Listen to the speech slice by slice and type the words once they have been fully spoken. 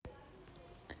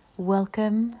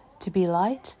Welcome to Be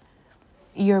Light.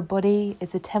 Your Body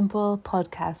is a Temple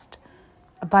podcast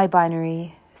by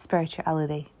Binary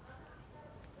Spirituality.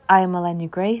 I am Alanya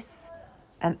Grace,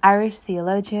 an Irish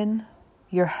theologian,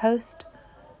 your host,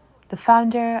 the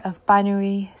founder of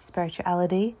Binary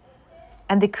Spirituality,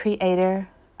 and the creator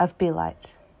of Be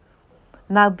Light.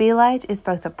 Now, Be Light is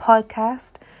both a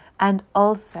podcast and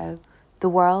also the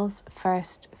world's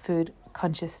first food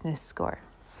consciousness score.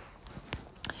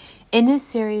 In this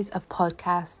series of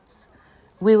podcasts,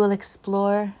 we will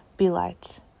explore Be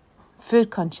Light, food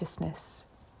consciousness,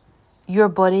 your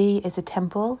body is a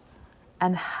temple,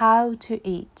 and how to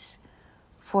eat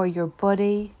for your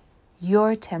body,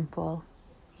 your temple,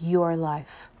 your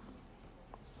life.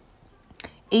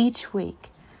 Each week,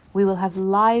 we will have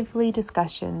lively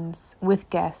discussions with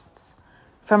guests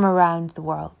from around the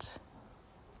world.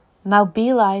 Now,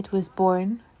 Be Light was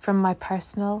born from my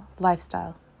personal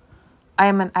lifestyle. I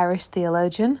am an Irish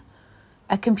theologian,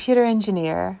 a computer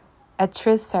engineer, a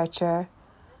truth searcher,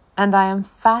 and I am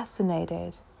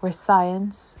fascinated where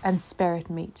science and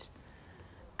spirit meet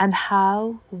and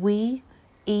how we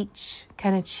each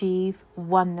can achieve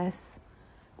oneness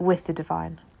with the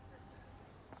divine.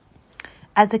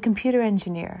 As a computer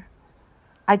engineer,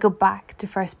 I go back to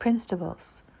first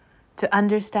principles to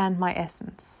understand my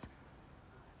essence,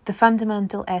 the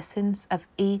fundamental essence of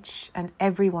each and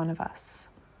every one of us.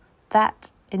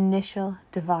 That initial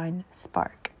divine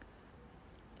spark.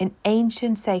 In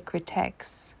ancient sacred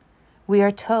texts, we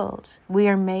are told we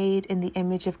are made in the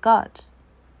image of God,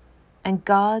 and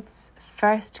God's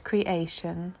first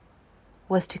creation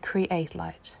was to create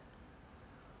light.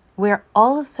 We are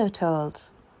also told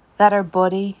that our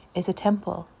body is a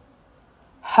temple,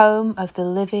 home of the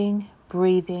living,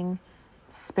 breathing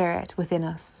spirit within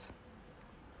us.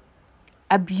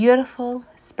 A beautiful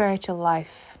spiritual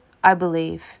life, I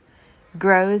believe,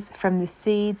 grows from the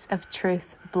seeds of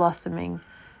truth blossoming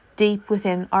deep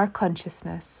within our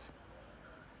consciousness,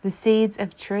 the seeds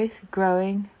of truth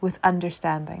growing with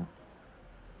understanding.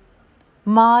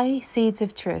 My seeds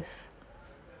of truth,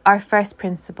 our first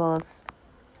principles,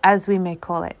 as we may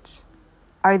call it,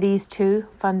 are these two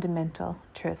fundamental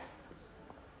truths.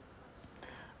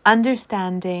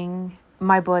 Understanding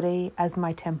my body as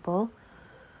my temple,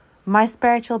 my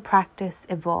spiritual practice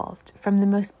evolved from the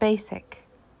most basic,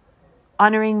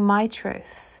 honoring my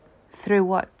truth through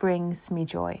what brings me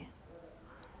joy.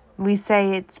 We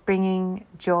say it's bringing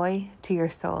joy to your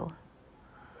soul.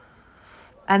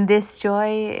 And this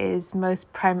joy is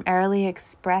most primarily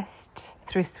expressed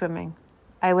through swimming.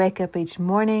 I wake up each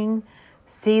morning,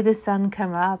 see the sun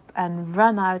come up, and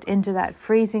run out into that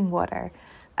freezing water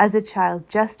as a child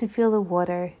just to feel the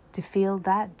water, to feel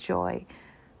that joy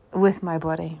with my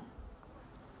body.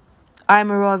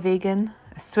 I'm a raw vegan,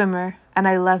 a swimmer, and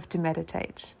I love to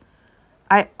meditate.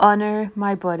 I honor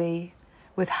my body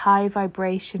with high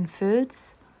vibration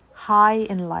foods, high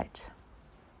in light.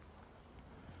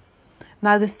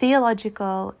 Now, the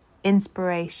theological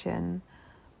inspiration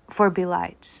for Be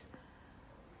Light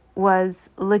was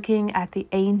looking at the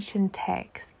ancient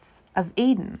texts of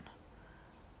Eden.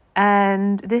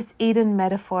 And this Eden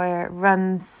metaphor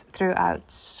runs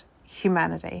throughout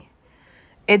humanity.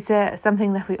 It's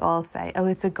something that we all say, oh,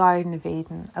 it's a Garden of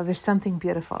Eden. Oh, there's something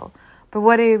beautiful. But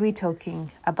what are we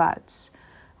talking about?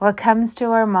 What comes to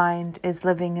our mind is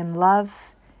living in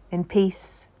love, in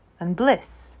peace and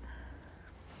bliss.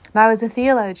 Now, as a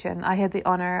theologian, I had the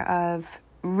honor of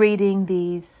reading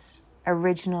these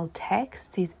original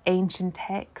texts, these ancient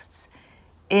texts,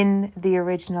 in the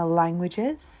original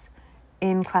languages,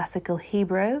 in classical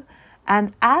Hebrew,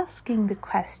 and asking the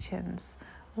questions,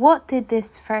 what did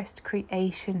this first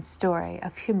creation story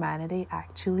of humanity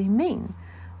actually mean?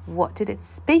 What did it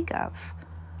speak of?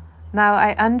 Now,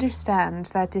 I understand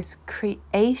that this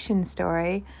creation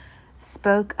story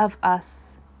spoke of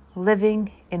us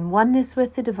living in oneness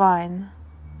with the divine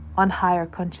on higher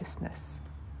consciousness.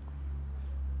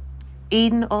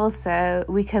 Eden also,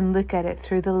 we can look at it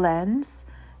through the lens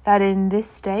that in this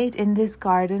state, in this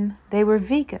garden, they were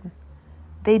vegan.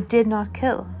 They did not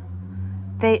kill.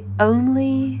 They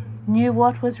only knew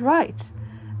what was right.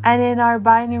 And in our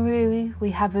binary,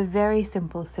 we have a very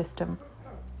simple system.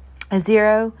 A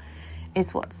 0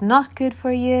 is what's not good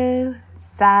for you,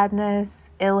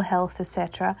 sadness, ill health,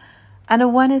 etc. And a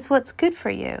 1 is what's good for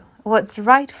you, what's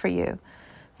right for you.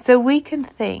 So we can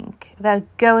think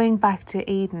that going back to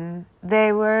Eden,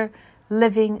 they were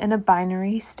living in a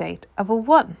binary state of a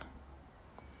 1.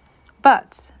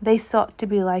 But they sought to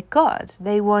be like God.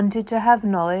 They wanted to have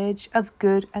knowledge of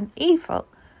good and evil,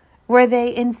 where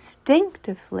they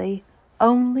instinctively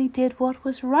only did what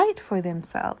was right for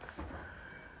themselves.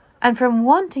 And from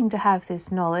wanting to have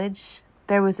this knowledge,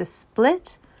 there was a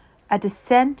split, a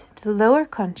descent to lower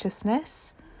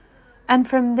consciousness, and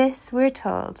from this we're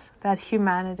told that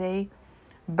humanity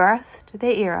birthed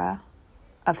the era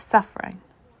of suffering.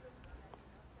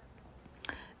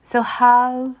 So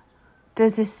how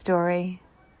does this story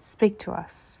speak to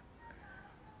us?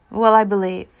 Well, I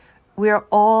believe we are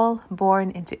all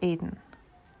born into Eden.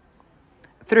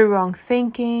 Through wrong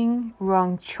thinking,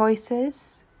 wrong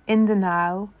choices, in the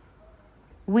now,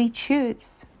 we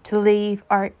choose to leave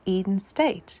our Eden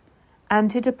state and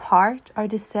to depart or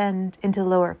descend into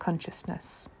lower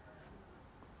consciousness.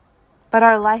 But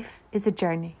our life is a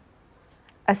journey,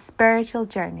 a spiritual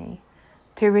journey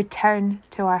to return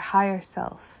to our higher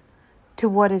self, to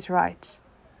what is right,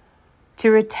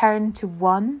 to return to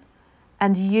one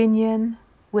and union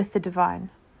with the divine,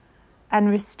 and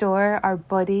restore our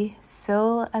body,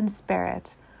 soul, and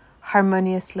spirit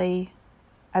harmoniously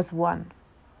as one.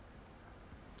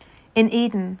 In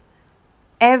Eden,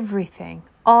 everything,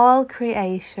 all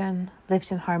creation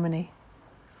lived in harmony.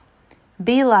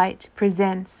 Be Light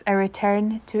presents a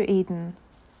return to Eden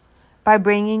by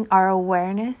bringing our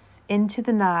awareness into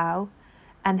the now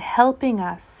and helping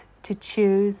us to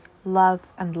choose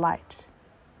love and light.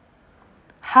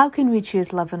 How can we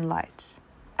choose love and light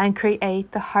and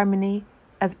create the harmony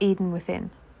of Eden within?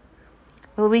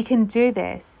 Well, we can do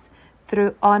this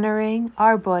through honoring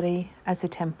our body as a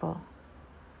temple.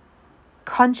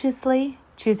 Consciously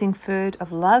choosing food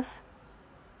of love,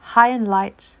 high in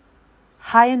light,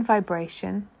 high in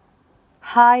vibration,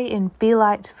 high in Be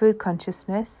Light food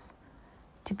consciousness,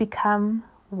 to become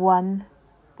one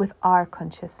with our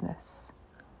consciousness.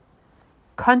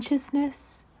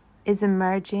 Consciousness is a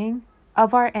merging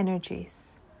of our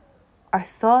energies, our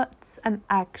thoughts and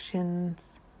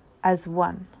actions as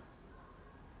one.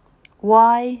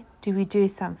 Why do we do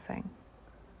something?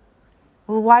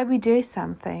 Well, why we do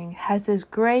something has as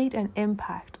great an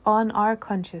impact on our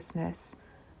consciousness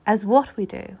as what we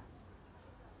do.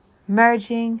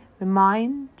 Merging the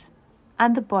mind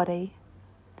and the body,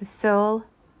 the soul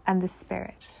and the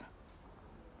spirit.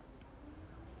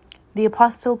 The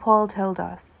Apostle Paul told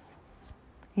us,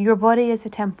 your body is a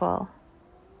temple,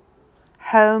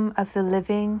 home of the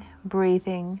living,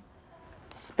 breathing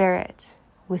Spirit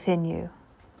within you.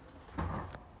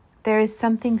 There is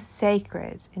something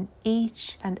sacred in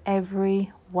each and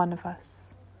every one of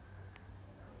us.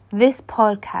 This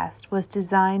podcast was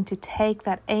designed to take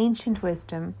that ancient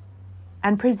wisdom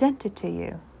and present it to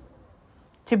you,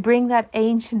 to bring that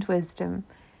ancient wisdom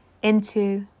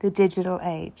into the digital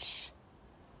age.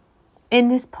 In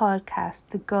this podcast,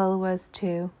 the goal was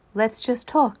to let's just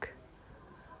talk.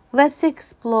 Let's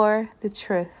explore the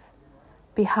truth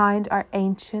behind our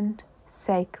ancient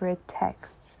sacred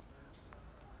texts.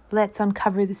 Let's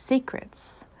uncover the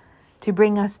secrets to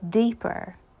bring us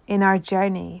deeper in our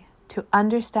journey to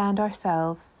understand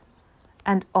ourselves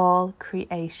and all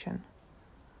creation.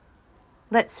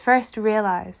 Let's first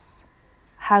realize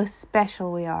how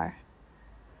special we are.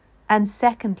 And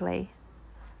secondly,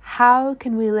 how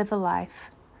can we live a life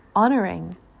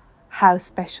honoring how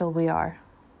special we are?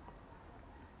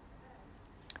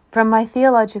 From my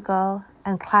theological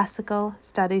and classical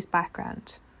studies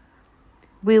background,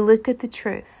 we look at the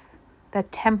truth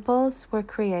that temples were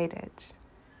created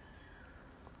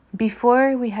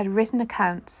before we had written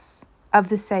accounts of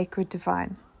the sacred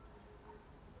divine.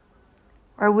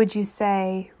 Or would you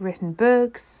say written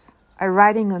books or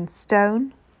writing on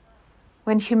stone?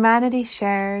 When humanity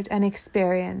shared an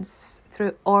experience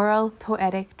through oral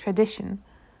poetic tradition,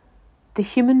 the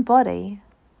human body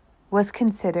was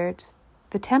considered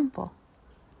the temple.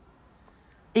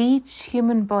 Each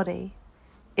human body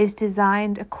is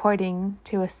designed according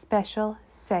to a special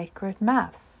sacred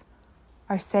maths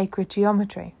or sacred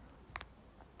geometry.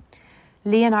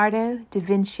 Leonardo da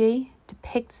Vinci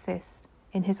depicts this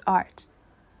in his art.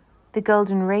 The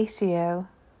golden ratio,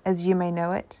 as you may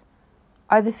know it,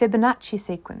 are the Fibonacci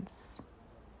sequence.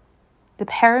 The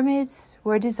pyramids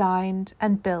were designed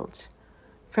and built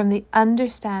from the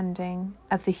understanding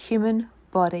of the human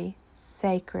body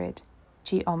sacred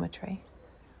geometry.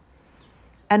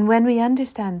 And when we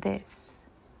understand this,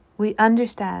 we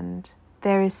understand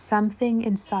there is something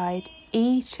inside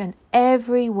each and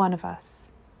every one of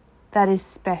us that is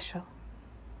special.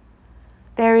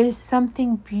 There is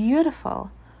something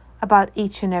beautiful about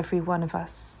each and every one of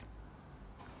us.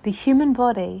 The human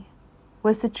body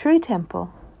was the true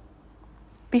temple.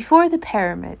 Before the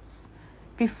pyramids,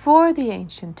 before the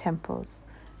ancient temples,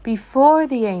 before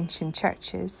the ancient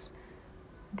churches,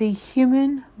 the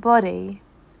human body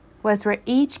was where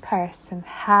each person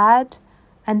had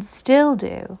and still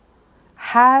do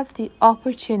have the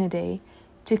opportunity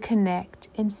to connect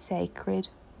in sacred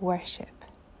worship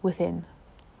within,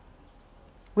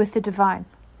 with the divine,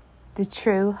 the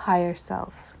true higher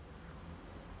self.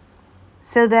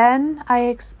 So then I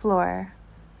explore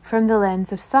from the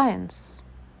lens of science.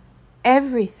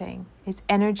 Everything is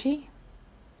energy,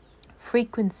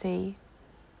 frequency,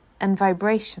 and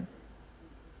vibration.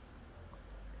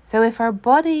 So if our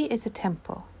body is a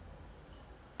temple,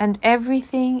 and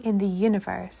everything in the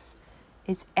universe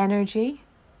is energy,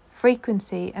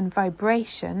 frequency, and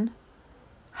vibration,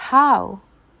 how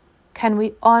can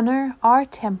we honor our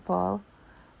temple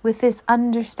with this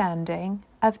understanding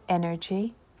of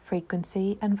energy,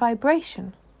 frequency, and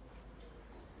vibration?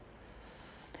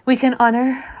 We can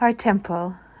honor our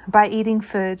temple by eating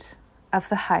food of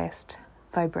the highest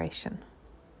vibration.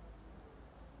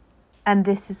 And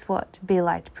this is what Be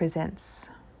Light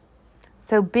presents.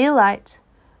 So Be Light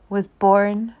was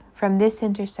born from this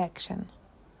intersection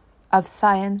of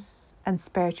science and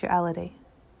spirituality,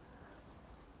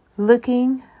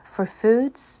 looking for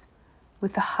foods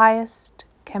with the highest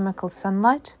chemical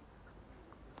sunlight.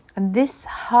 And this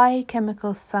high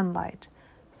chemical sunlight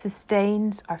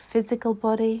sustains our physical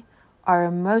body, our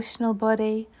emotional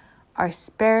body, our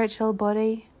spiritual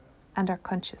body, and our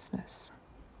consciousness.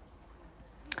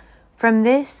 From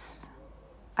this,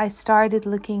 I started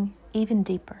looking even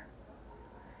deeper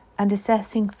and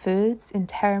assessing foods in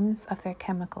terms of their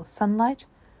chemical sunlight.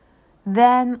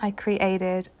 Then I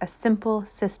created a simple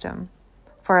system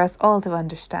for us all to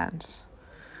understand.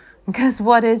 Because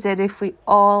what is it if we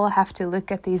all have to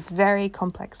look at these very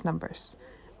complex numbers?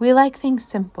 We like things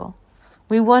simple.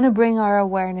 We want to bring our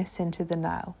awareness into the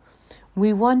now.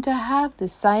 We want to have the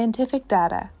scientific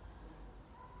data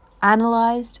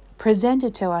analyzed,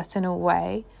 presented to us in a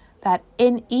way that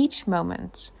in each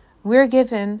moment we're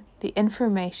given the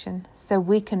information so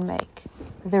we can make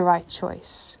the right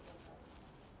choice.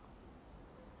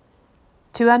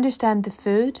 To understand the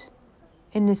food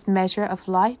in this measure of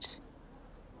light,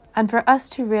 and for us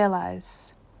to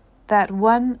realize that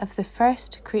one of the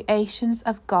first creations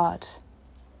of God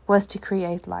was to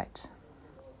create light.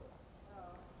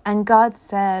 And God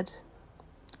said,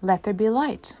 "Let there be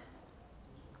light."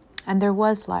 And there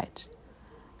was light.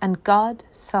 And God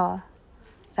saw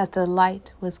that the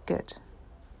light was good.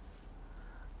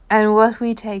 And what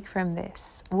we take from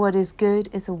this, what is good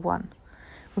is a one.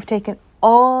 We've taken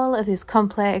all of this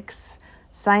complex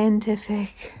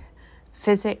scientific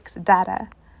physics data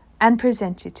and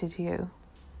presented it to you.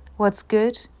 What's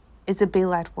good is a Be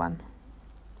Light one.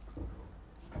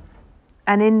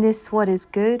 And in this what is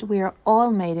good, we are all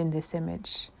made in this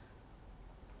image.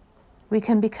 We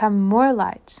can become more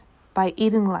light by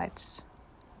eating light.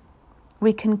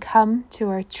 We can come to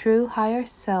our true higher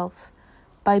self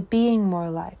by being more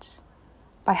light,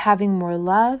 by having more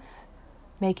love,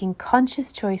 making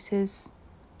conscious choices,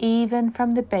 even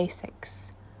from the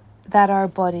basics, that our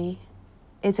body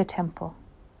is a temple.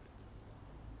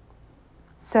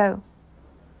 So,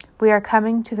 we are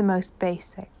coming to the most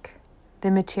basic, the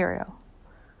material,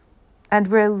 and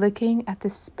we're looking at the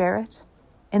spirit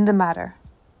in the matter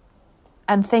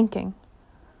and thinking,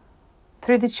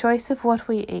 through the choice of what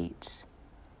we eat,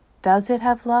 does it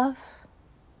have love?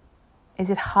 Is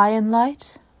it high in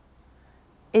light?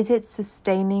 Is it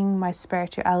sustaining my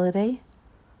spirituality?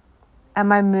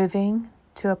 Am I moving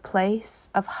to a place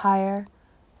of higher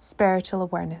spiritual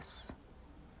awareness?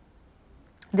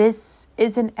 This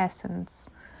is in essence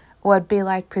what Be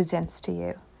Light presents to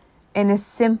you in a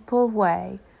simple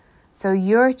way, so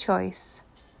your choice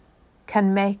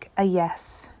can make a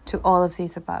yes to all of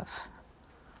these above.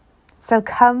 So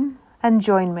come and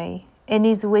join me in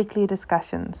these weekly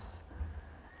discussions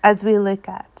as we look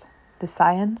at the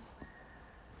science,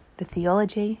 the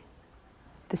theology,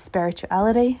 the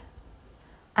spirituality,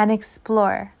 and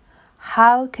explore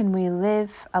how can we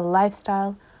live a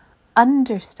lifestyle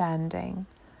understanding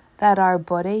that our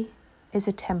body is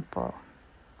a temple,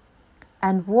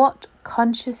 and what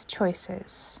conscious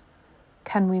choices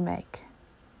can we make.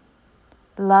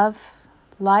 Love,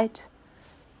 light,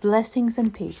 blessings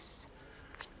and peace.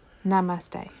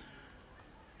 Namaste.